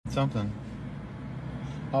something.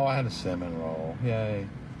 Oh, I had a cinnamon roll. Yay.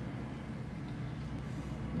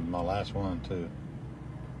 My last one, too.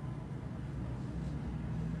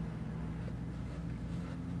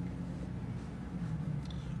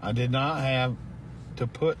 I did not have to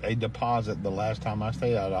put a deposit the last time I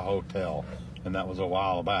stayed at a hotel, and that was a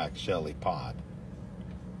while back, Shelly Pod.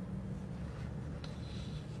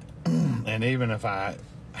 And even if I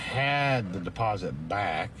had the deposit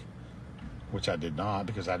back, which I did not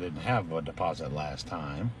because I didn't have a deposit last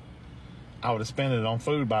time, I would have spent it on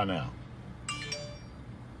food by now.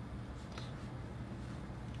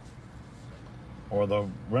 Or the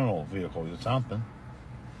rental vehicle or something.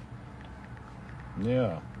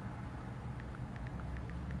 Yeah.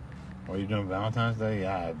 What are you doing Valentine's Day?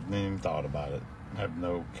 I haven't even thought about it. I have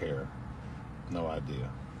no care. No idea.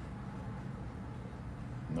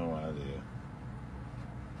 No idea.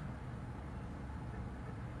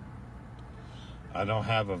 I don't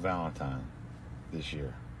have a Valentine this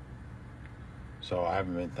year. So I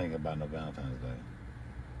haven't been thinking about no Valentine's Day.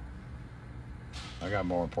 I got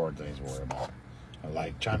more important things to worry about. I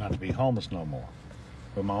like trying not to be homeless no more.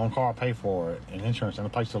 With my own car, pay for it, and insurance, and a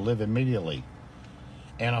place to live immediately.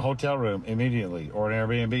 And a hotel room immediately, or an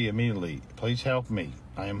Airbnb immediately. Please help me.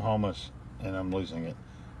 I am homeless, and I'm losing it.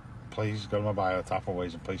 Please go to my bio, Top 4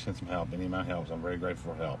 Ways, and please send some help. Any amount helps. I'm very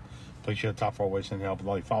grateful for help. Please share the Top 4 Ways, send help with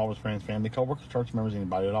all your followers, friends, family, coworkers, church members,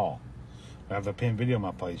 anybody at all. I have a pinned video on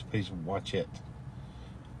my page. Please watch it.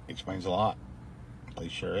 It explains a lot.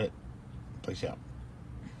 Please share it. Please help.